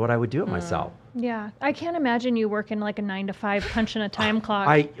don't know what I would do it myself. Yeah, I can't imagine you working like a 9 to 5, punching a time clock.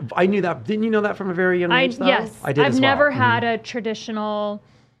 I knew that. Didn't you know that from a very young age? Though? Yes, I did. I've as well. never Mhm. had a traditional,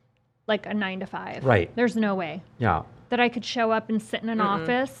 like a 9 to 5. Right. There's no way Yeah. that I could show up and sit in an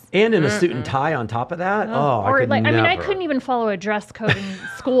office. And in a suit and tie on top of that. Oh, Or I could like, never. I mean, I couldn't even follow a dress code in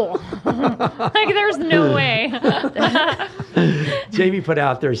school. Like, there's no way. Jamie put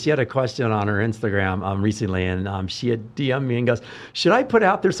out there, she had a question on her Instagram recently, and she had DM'd me and goes, should I put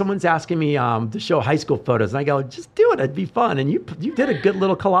out there, someone's asking me to show high school photos. And I go, just do it, it'd be fun. And you did a good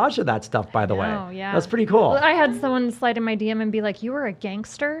little collage of that stuff, by the way. Oh, yeah. That's pretty cool. Well, I had someone slide in my DM and be like, you were a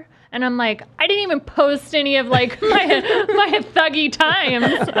gangster? And I'm like, I didn't even post any of like my thuggy times.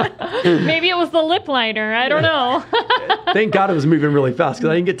 Maybe it was the lip liner. I don't know. Thank God it was moving really fast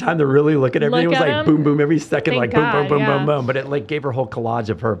because I didn't get time to really look at everything. It Look was at like 'em? boom, boom every second, Thank like boom, God, boom, boom, yeah. boom, boom. But it like gave her whole collage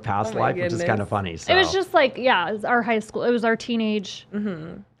of her past my life, which is goodness. kind of funny. So. It was just like, yeah, it was our high school. It was our teenage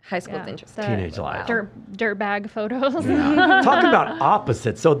High school yeah, interest. the Teenage life. Dirtbag photos. Talk about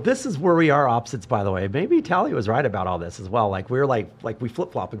opposites. So this is where we are opposites, by the way. Maybe Tally was right about all this as well. Like we're like we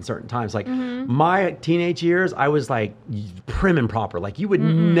flip flop in certain times. Like my teenage years, I was like prim and proper. Like you would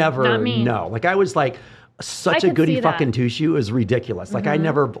never not me. know. Like I was like such I a could goody see that. fucking two shoe. It was ridiculous. Like I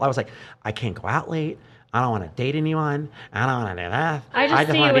was like, I can't go out late. I don't want to date anyone. I don't want to do that. I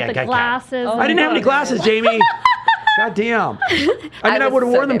just see wanna you be with a the good kid." glasses. I didn't have any glasses, Jamie. God damn. I mean, I was would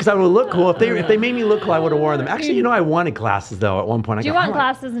have so worn them because I would look cool. If they made me look cool, I would have worn them. Actually, you know, I wanted glasses though at one point. Do you want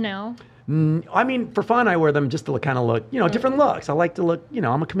glasses now? I mean, for fun, I wear them just to kind of look, you know, different looks. I like to look, you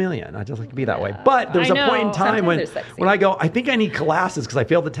know, I'm a chameleon. I just like to be that way. But there was a point in time when I go, I think I need glasses because I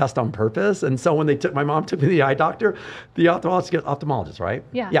failed the test on purpose. And so when my mom took me to the eye doctor, the ophthalmologist, right?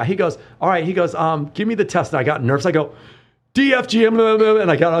 Yeah. Yeah. He goes, all right. He goes, give me the test. And I got nervous. I go, DFG,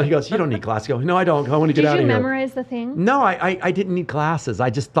 and I got out. He goes, you don't need glasses. I go, no, I don't. I want to get out of here. Did you memorize the thing? No, I didn't need glasses. I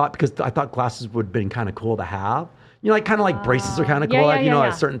just thought, because I thought glasses would have been kind of cool to have. You know, like kind of like braces are kind of cool.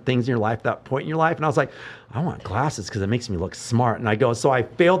 Like certain things in your life, that point in your life. And I was like, I want glasses because it makes me look smart. And I go, so I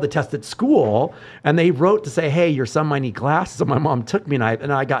failed the test at school and they wrote to say, hey, your son might need glasses. So my mom took me and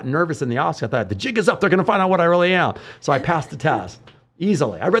I got nervous in the office. I thought, the jig is up. They're going to find out what I really am. So I passed the test.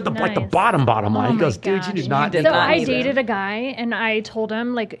 Easily. I read the bottom line. He goes, dude, you did not. So I dated a guy and I told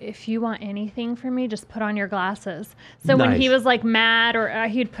him, like, if you want anything from me, just put on your glasses. So when he was like mad or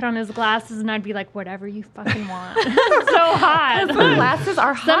he'd put on his glasses and I'd be like, whatever you fucking want. So hot. Glasses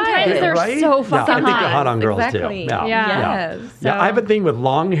are hot. Sometimes they're so fucking hot. I think they're hot on girls exactly. too. Yes. Yeah, I have a thing with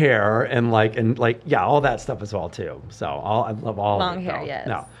long hair and all that stuff as well too. So I love all long of it. hair, yes.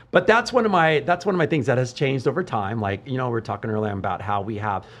 No. But that's one of my things that has changed over time. Like, you know, we were talking earlier about how we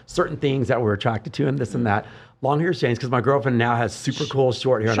have certain things that we're attracted to and this and that. Long hair's changed because my girlfriend now has super cool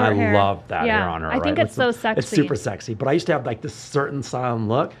short hair and I love that hair on her. I think it's so sexy. It's super sexy. But I used to have like this certain style and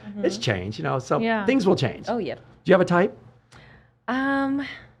look. It's changed, you know, so things will change. Oh, yeah. Do you have a type? I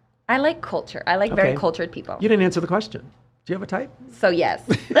like culture. I like very cultured people. You didn't answer the question. Do you have a type? So yes,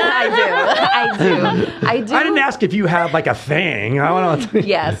 I do. I do. I didn't ask if you have like a thing. I want to.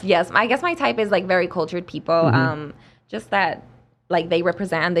 Yes. I guess my type is like very cultured people. Just that, like they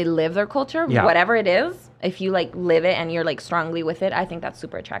represent, they live their culture, whatever it is. If you like live it and you're like strongly with it, I think that's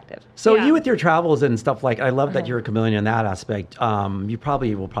super attractive. So you with your travels and stuff, like I love that you're a chameleon in that aspect. You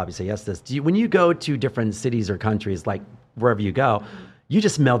probably will say yes to this. When you go to different cities or countries, like wherever you go, you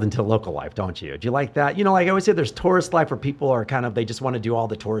just meld into local life, don't you? Do you like that? You know, like I always say, there's tourist life where people are kind of, they just want to do all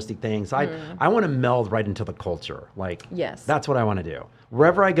the touristy things. I want to meld right into the culture. Like, that's what I want to do.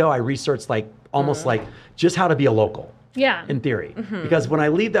 Wherever I go, I research like almost like just how to be a local. Yeah. In theory. Because when I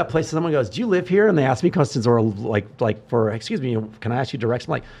leave that place, someone goes, do you live here? And they ask me questions or like for, excuse me, can I ask you directions?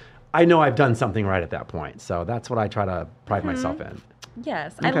 I'm like, I know I've done something right at that point. So that's what I try to pride myself in.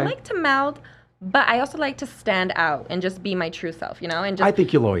 Yes. Okay. I like to meld. But I also like to stand out and just be my true self, you know? And just, I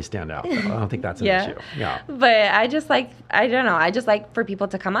think you'll always stand out, though. I don't think that's an issue. Yeah. But I just like, I don't know. I just like for people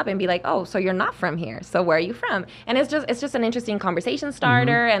to come up and be like, oh, so you're not from here. So where are you from? And it's just an interesting conversation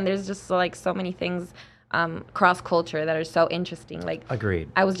starter. And there's just like so many things cross culture that are so interesting. Like, agreed.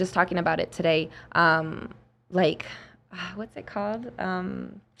 I was just talking about it today. Like, what's it called?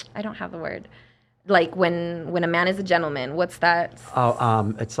 I don't have the word. Like when a man is a gentleman, what's that?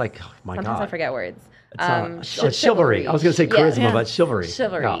 It's like, oh my God. Sometimes I forget words. Chivalry. I was going to say charisma, but chivalry.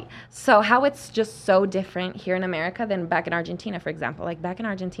 Chivalry. Yeah. So how it's just so different here in America than back in Argentina, for example. Like back in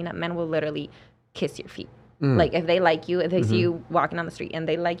Argentina, men will literally kiss your feet. Like if they like you, if they see you walking on the street and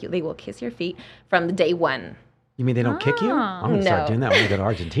they like you, they will kiss your feet from the day one. You mean they don't kick you? I'm going to start doing that when I go to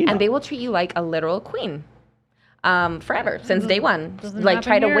Argentina. And they will treat you like a literal queen forever, since day one. Like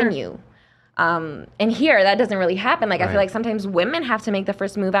try to win you. And here, that doesn't really happen. Like, I feel like sometimes women have to make the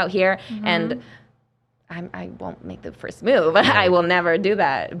first move out here, and I won't make the first move. I will never do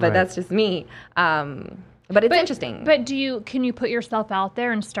that, but that's just me. But it's interesting. But can you put yourself out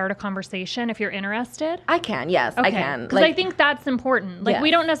there and start a conversation if you're interested? I can, yes, I can. Because I think that's important. Like,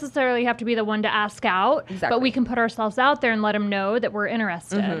 we don't necessarily have to be the one to ask out, but we can put ourselves out there and let them know that we're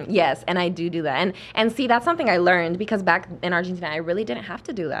interested. Yes, and I do that. And see, that's something I learned because back in Argentina, I really didn't have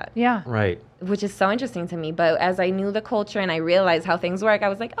to do that. Yeah. Right. Which is so interesting to me. But as I knew the culture and I realized how things work, I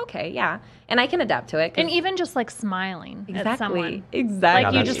was like, okay, yeah. And I can adapt to it. And even just like smiling at someone. Exactly.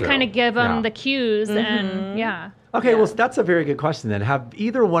 Like you just kind of give them the cues and Okay, well, that's a very good question then. Have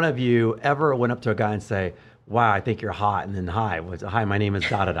either one of you ever went up to a guy and say, wow, I think you're hot, and then hi, my name is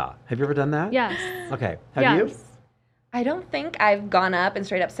da-da-da. Have you ever done that? Yes. Okay. Have you? I don't think I've gone up and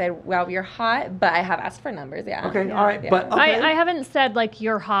straight up said, well, you're hot, but I have asked for numbers, Okay, all right. Yeah. But okay. I haven't said, like,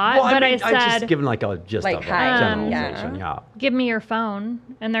 you're hot, but I said... I just given like a gist like, of hi, generalization, give me your phone.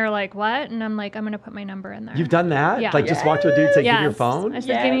 And they're like, what? And I'm like, I'm going to put my number in there. You've done that? Yeah. Like, just walk to a dude and say, give me your phone? I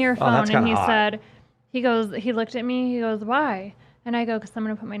said, give me your phone. And he hot. said, he looked at me, he goes, why? And I go, because I'm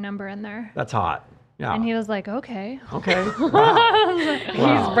going to put my number in there. That's hot. Yeah. And he was like, okay. Okay. Wow.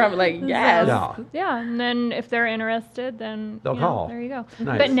 He's probably like, yes. Yeah. And then if they're interested, then they'll call. There you go.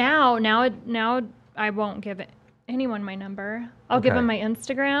 Nice. But now I won't give anyone my number. I'll give them my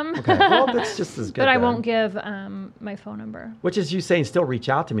Instagram. Okay. Well, that's just as good. But I then. won't give my phone number. Which is you saying still reach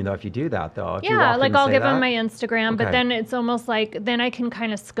out to me though if you do that though. If you Yeah, walk in like and I'll say give that. them my Instagram, but then it's almost like then I can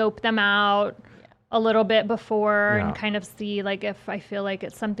kind of scope them out a little bit before and kind of see like if I feel like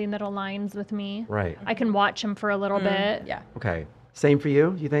it's something that aligns with me. Right. I can watch them for a little bit. Yeah. Okay. Same for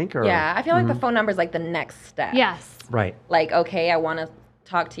you, you think? Or? Yeah, I feel like the phone number is like the next step. Yes. Right. Like, okay, I want to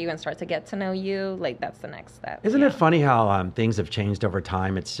talk to you and start to get to know you. Like, that's the next step. Isn't it funny how things have changed over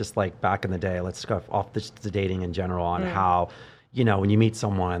time? It's just like back in the day. Let's go off the dating in general on how, you know, when you meet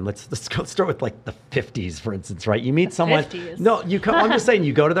someone, let's start with like the 50s, for instance, right? You meet someone. 50s. No, I'm just saying,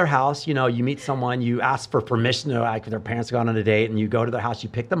 you go to their house, you know, you meet someone, you ask for permission to, like, their parents gone on a date, and you go to their house, you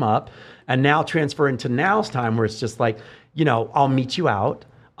pick them up, and now transfer into now's time where it's just like, you know, I'll meet you out.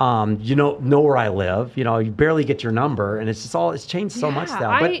 You don't know where I live, you know, you barely get your number, and it's changed so much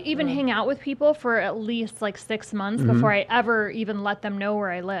now. I even hang out with people for at least like 6 months before I ever even let them know where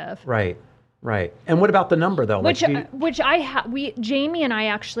I live. Right. Right. And what about the number though? Which Jamie and I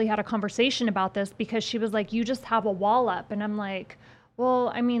actually had a conversation about this because she was like, you just have a wall up. And I'm like,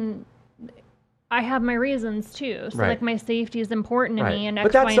 well, I mean, I have my reasons too. So like my safety is important to me, and X,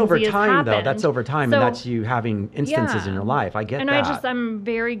 but that's Y, and over Z has time though. happened. That's over time, So- and that's you having instances in your life. I get and that. I'm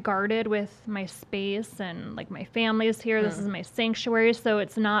very guarded with my space, and like my family is here. This is my sanctuary, so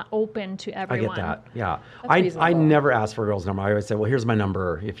it's not open to I everyone. get that. Yeah. That's I reasonable. never ask for a girl's number. I always say, well, here's my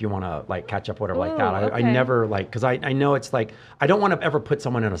number if you want to like catch up, whatever like that. I okay. never like, because I know it's like, I don't want to ever put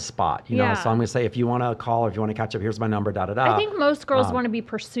someone in a spot, you know? Yeah. So I'm going to say, if you want to call or if you want to catch up, here's my number, da-da-da. I think most girls want to be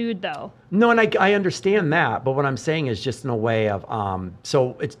pursued, though, No, and I understand that, but what I'm saying is just in a way of,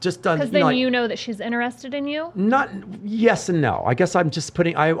 so it's just done. because you know, then like, you know that she's interested in you. Not yes and no. I guess I'm just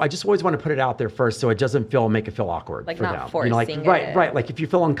putting. I just always want to put it out there first, so it doesn't make it feel awkward Like for not them. forcing like it. right. Like if you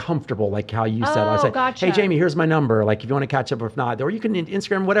feel uncomfortable, like how you said, I Oh, said, gotcha. hey Jamie, here's my number. Like if you want to catch up, or if not, or you can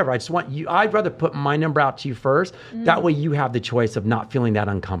Instagram, whatever. I just want you. I'd rather put my number out to you first. That way you have the choice of not feeling that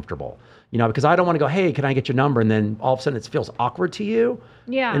uncomfortable. You know, because I don't want to go, hey, can I get your number? And then all of a sudden it feels awkward to you.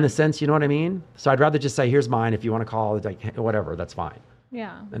 Yeah. In the sense, you know what I mean? So I'd rather just say, here's mine. If you want to call, like whatever, that's fine.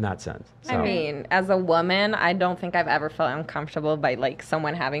 Yeah. In that sense. So. I mean, as a woman, I don't think I've ever felt uncomfortable by like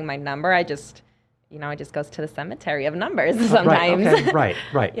someone having my number. I just, it just goes to the cemetery of numbers sometimes. Right, okay,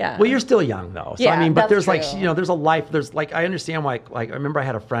 right. Yeah. Well, you're still young though. So Yeah, I mean, but that's there's true. there's a life. There's like, I understand why. Like I remember I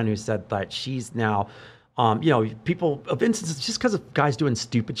had a friend who said that she's now, people of instances just because of guys doing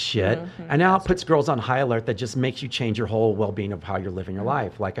stupid shit, and now it puts girls on high alert that just makes you change your whole well-being of how you're living your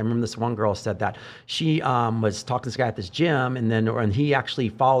life. Like I remember this one girl said that she was talking to this guy at this gym, and he actually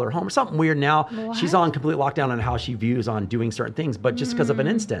followed her home or something weird. Now she's on complete lockdown on how she views on doing certain things, but just because of an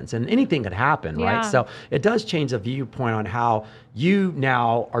instance, and anything could happen, Yeah. right? So it does change the viewpoint on how you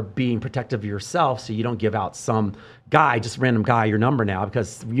now are being protective of yourself, so you don't give out some guy, just random guy, your number now,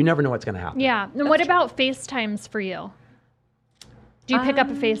 because you never know what's going to happen. Yeah. And what about FaceTimes for you? Do you pick up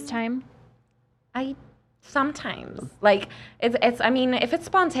a FaceTime? I sometimes like it's. I mean, if it's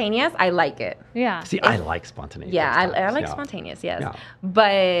spontaneous, I like it. Yeah. See, I like spontaneity. Yeah, I like Yeah. spontaneous. Yes, Yeah.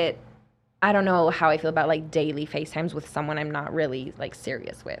 but I don't know how I feel about like daily FaceTimes with someone I'm not really like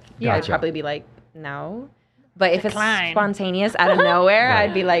serious with. Yeah. I'd Gotcha. probably be like no. But if Decline. it's spontaneous out of nowhere, Right.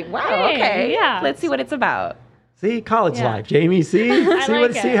 I'd be like, wow, Hey, okay, yeah. let's see what it's about. See, college Yeah. life, Jamie. See, see like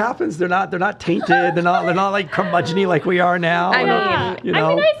what it. happens. They're not tainted. They're not like curmudgeon-y like we are now. I Yeah. You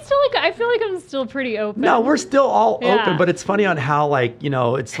know? I mean, I feel like I'm still pretty open. No, we're still all Yeah. open, but it's funny on how, like,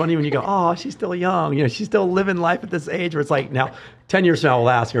 it's funny when you go, oh, she's still young. She's still living life at this age where it's like, now, 10 years from now, we'll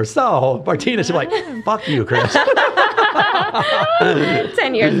ask her, so, Martina, she'll be like, fuck you, Chris.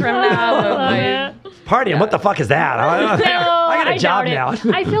 10 years from now, Love like, it. Partying, what the fuck is that? I got a job doubt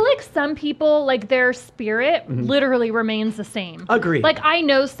now. I feel like some people, like their spirit literally remains the same. Agreed. Like I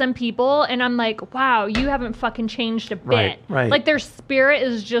know some people and I'm like, wow, you haven't fucking changed a bit. Right. Like their spirit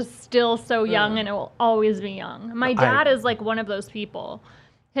is just still so young and it will always be young. My dad is like one of those people.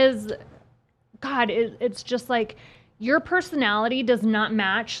 It's just like your personality does not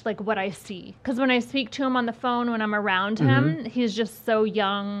match like what I see. Because when I speak to him on the phone, when I'm around him, he's just so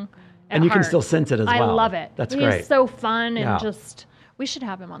young. And you can heart. still sense it as well. I love it. That's He's great. so fun and Yeah. just. We should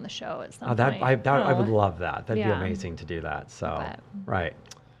have him on the show at some Oh, point. I would love that. That'd be Yeah. amazing to do that. So, But- right.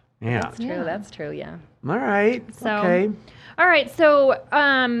 Yeah. That's true. That's true. Yeah. All right. So, Okay. All right. So,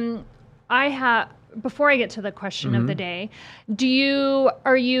 I have. Before I get to the question of the day, do you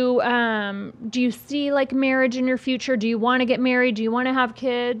see like marriage in your future? Do you want to get married? Do you want to have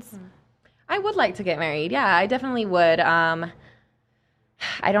kids? I would like to get married. Yeah, I definitely would.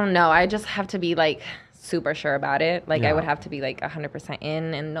 I don't know. I just have to be like super sure about it. Like, I Yeah. would have to be like 100%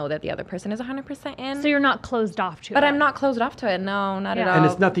 in and know that the other person is 100% in. So you're not closed off to it. But I'm not closed off to it. No, not at all. And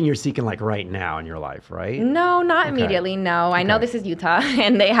it's nothing you're seeking like right now in your life, right? No, not immediately. No, I know Okay. this is Utah,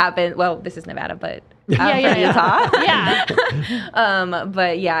 and they happen. Well, this is Nevada, but Yeah, yeah, yeah. Utah. Yeah.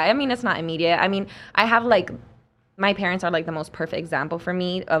 But yeah, I mean, it's not immediate. I mean, I have like, my parents are like the most perfect example for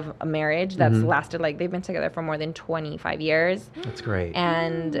me of a marriage that's lasted, like, they've been together for more than 25 years. That's great.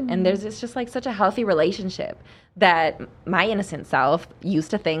 And it's just like such a healthy relationship that my innocent self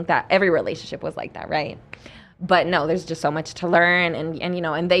used to think that every relationship was like that, right? But no, there's just so much to learn, and you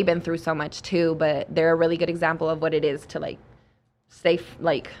know, and they've been through so much too, but they're a really good example of what it is to like stay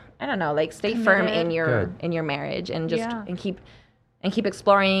stay firm in Good. your marriage, and just Yeah. and keep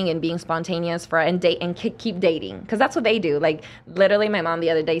exploring and being spontaneous and date and keep dating, because that's what they do. Like, literally, my mom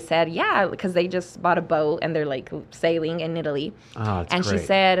the other day said, yeah, because they just bought a boat and they're like sailing in Italy. Oh, that's and great. she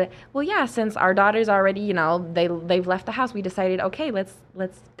said, well, yeah, since our daughter's already, you know, they've left the house, we decided, okay, let's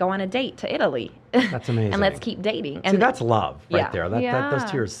go on a date to Italy. That's amazing. And let's keep dating. See, And that's love right Yeah. there. That, Yeah. those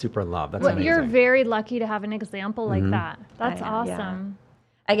two are super in love. That's Well, amazing. you're very lucky to have an example like that. That's I am, yeah. awesome.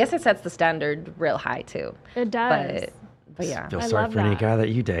 I guess it sets the standard real high too. It does. But yeah. Feel I sorry love for any that. guy that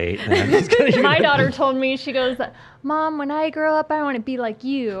you date. And I'm just kidding. My daughter told me, she goes, Mom, when I grow up, I want to be like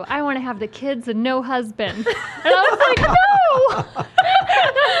you. I want to have the kids and no husband. And I was like, no!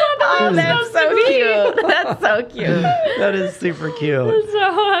 Oh, that's so cute. That's so cute. That is super cute. So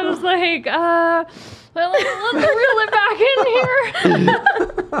I was like, well, let's reel it back in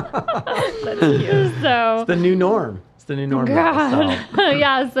here. So, The new norm. It's the new norm. now, so. God.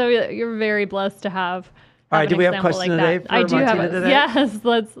 Yeah, so you're very blessed to have. All right, an do we have a example question like today that. for I do have Martina it. today? Yes,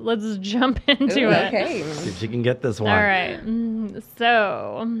 let's jump into Ooh, it. okay. See if she can get this one. All right.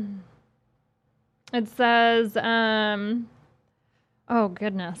 So it says, oh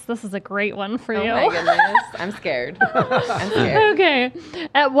goodness, this is a great one for Oh you. my goodness. I'm scared. I'm scared. Okay.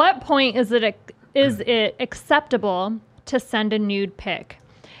 At what point is it acceptable to send a nude pic?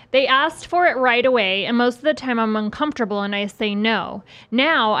 They asked for it right away, and most of the time I'm uncomfortable and I say no.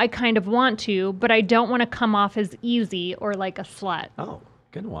 Now I kind of want to, but I don't want to come off as easy or like a slut. Oh,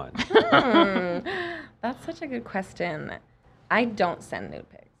 good one. That's such a good question. I don't send nude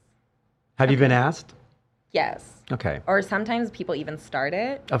pics. Have you been asked? Yes. Okay. Or sometimes people even start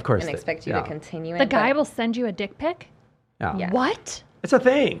it. Of course And they- expect you yeah. to continue it. The guy but will send you a dick pic? Yeah. Yeah. What? It's a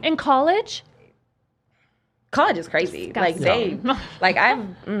thing. In college? college is crazy. Like Disgusting. I've been I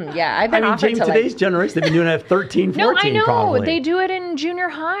mean, offered James, to today's like, generation, they've been doing it at 13, 14 No, I know. probably. They do it in junior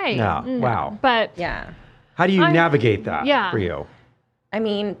high. Yeah, wow. But yeah. How do you navigate that yeah. for you? I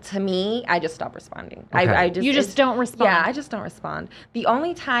mean, to me, I just stop responding. Okay. I just You just it's- don't respond. Yeah, I just don't respond. The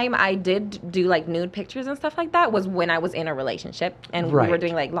only time I did do like nude pictures and stuff like that was when I was in a relationship and we were Right.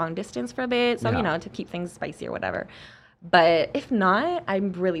 doing like long distance for a bit, so Yeah. you know, to keep things spicy or whatever. But if not, I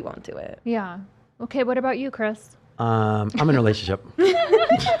really won't do it. yeah. Okay, what about you, Chris? I'm in a relationship.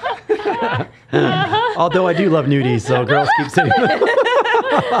 Although I do love nudies, so girls keep saying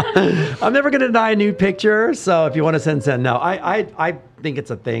I'm never going to deny a nude picture. So if you want to send. No, I think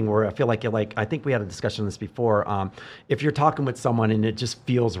it's a thing where I feel like I think we had a discussion on this before. If you're talking with someone and it just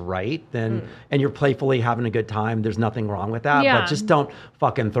feels right, then and you're playfully having a good time, there's nothing wrong with that. Yeah. But just don't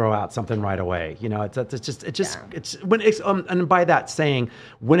fucking throw out something right away. You know, it's when it's and by that saying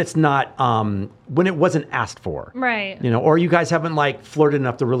when it's not when it wasn't asked for. Right. You know, or you guys haven't like flirted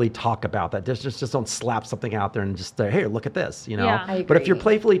enough to really talk about that. Just don't slap something out there and just say, hey, look at this. You know. Yeah. I But if you're agree.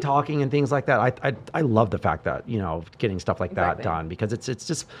 playfully talking and things like that, I love the fact that getting stuff like that Exactly. done because it's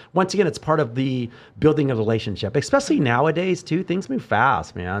just once again it's part of the building of a relationship. Especially nowadays too, things move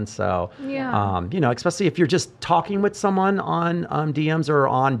fast, man. So Yeah. especially if you're just talking with someone on DMs or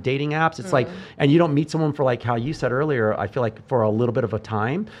on dating apps, it's like and you don't meet someone for like how you said earlier. I feel like for a little bit of a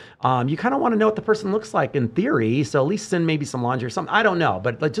time, you kind of want to know what the person looks like in theory. So at least send maybe some laundry or something. I don't know,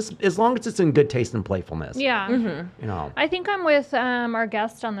 but like just as long as it's in good taste and playfulness. Yeah. You know. I think I'm with our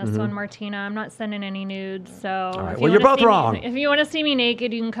guest on this one, Martina. I'm not sending any nudes. So right. if Well, you you're wanna both see me- wrong. if you want to see me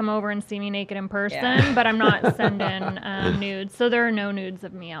naked, you can come over and see me naked in person. Yeah. But I'm not sending nudes. So there are no nudes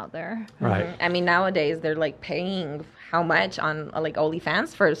of me out there. Right. I mean, nowadays they're like paying how much on like OnlyFans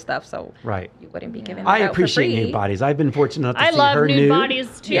for stuff, so Right. you wouldn't be giving. I that out for appreciate free. nude bodies. I've been fortunate enough to I see love her nude nude.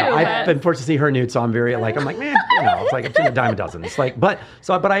 bodies too. Yeah, but- I've been fortunate to see her nude, so I'm very like I'm like, man, it's like I've seen a dime a dozen. It's like, but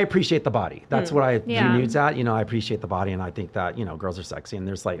I appreciate the body. That's what I Yeah. do nudes at. I appreciate the body, and I think that girls are sexy, and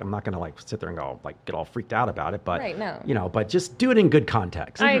there's like I'm not gonna like sit there and go like get all freaked out about it, but Right, no. but just do it in good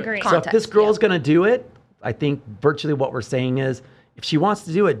context. I agree. So if this Context, girl's gonna do it, I think virtually what we're saying is if she wants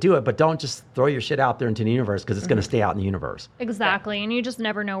to do it, but don't just throw your shit out there into the universe because it's going to stay out in the universe. Exactly. And you just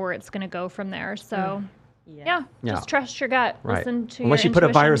never know where it's going to go from there. So, yeah, just trust your gut. Right. Listen to Unless your you put a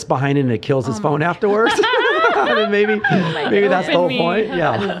intuition. virus behind it and it kills his phone afterwards. Then maybe that's the whole me. point.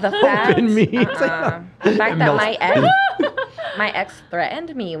 Yeah. The fact, Open me. the fact that my ex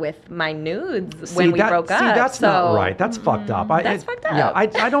threatened me with my nudes when we broke up. See, that's not right. That's fucked up. That's fucked up. Yeah,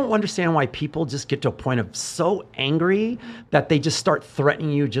 I don't understand why people just get to a point of so angry that they just start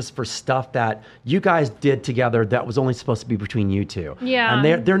threatening you just for stuff that you guys did together that was only supposed to be between you two. Yeah.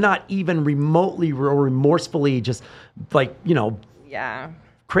 And they're not even remotely or remorsefully just like,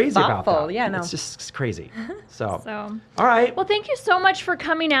 crazy Thoughtful. about that. Yeah, no. It's just crazy. So, So, all right. well, thank you so much for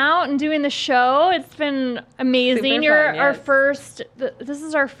coming out and doing the show. It's been amazing. Super You're fun, our yes. first. This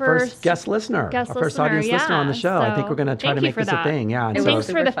is our First guest listener, our first audience listener on the show. I think we're going to try to make this a thing. Yeah, and And so thanks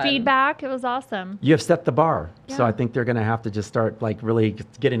for super the fun. feedback. It was awesome. you have set the bar, so Yeah. I think they're going to have to just start like really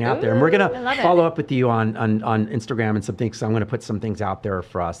getting out there. And we're going I love to it. follow up with you on Instagram and some things. So I'm going to put some things out there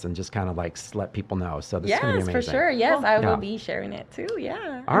for us and just kind of like let people know. So this is going to Yes, be for amazing. sure. Yes, I Yeah. will be sharing it too.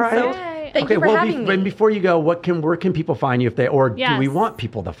 Yeah. All right. Yay. Thank you for having me. And before you go, where can people find you if they, or do we Yes. want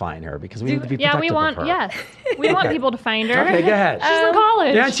people to find her because we need to be Yeah, protective we want. of her. Yes, we want people to find her. Okay, go ahead. She's in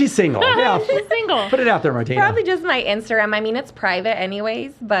college. Yeah, and she's single. Yeah, She's single. put it out there, Martina. Probably just my Instagram. I mean, it's private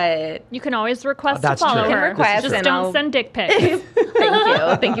anyways, but You can always request That's to follow true. her. Request Just and don't I'll- send dick pics.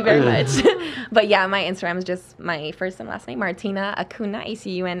 Thank you very much. But yeah, my Instagram is just my first and last name, Martina Acuna,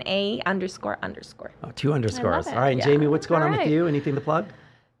 ACUNA __. Oh, 2 underscores. it. All right, and Yeah. Jamie, what's going on All with right. you? Anything to plug?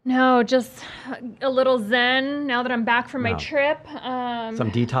 No, just a little zen now that I'm back from my No. trip.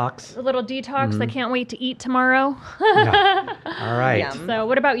 Some detox? A little detox. I can't wait to eat tomorrow. Yeah. All right. Yum. So,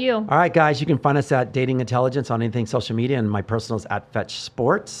 what about you? All right, guys, you can find us at Dating Intelligence on anything social media, and my personal is at Fetch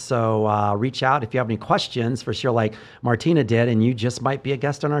Sports. So reach out if you have any questions, for sure, like Martina did, and you just might be a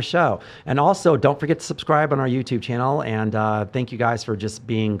guest on our show. And also, don't forget to subscribe on our YouTube channel. And thank you guys for just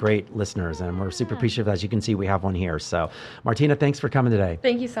being great listeners. And we're super appreciative. As you can see, we have one here. So, Martina, thanks for coming today.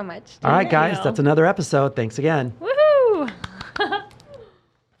 Thank you so much. All right, guys, you. that's another episode. Thanks again. Woohoo!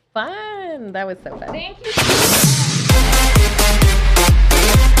 Fun. That was so fun. Thank you.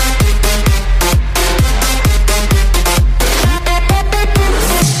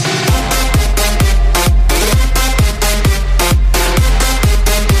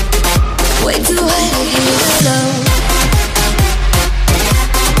 Way too high to hear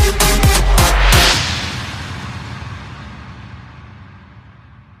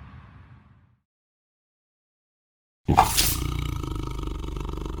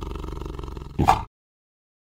low.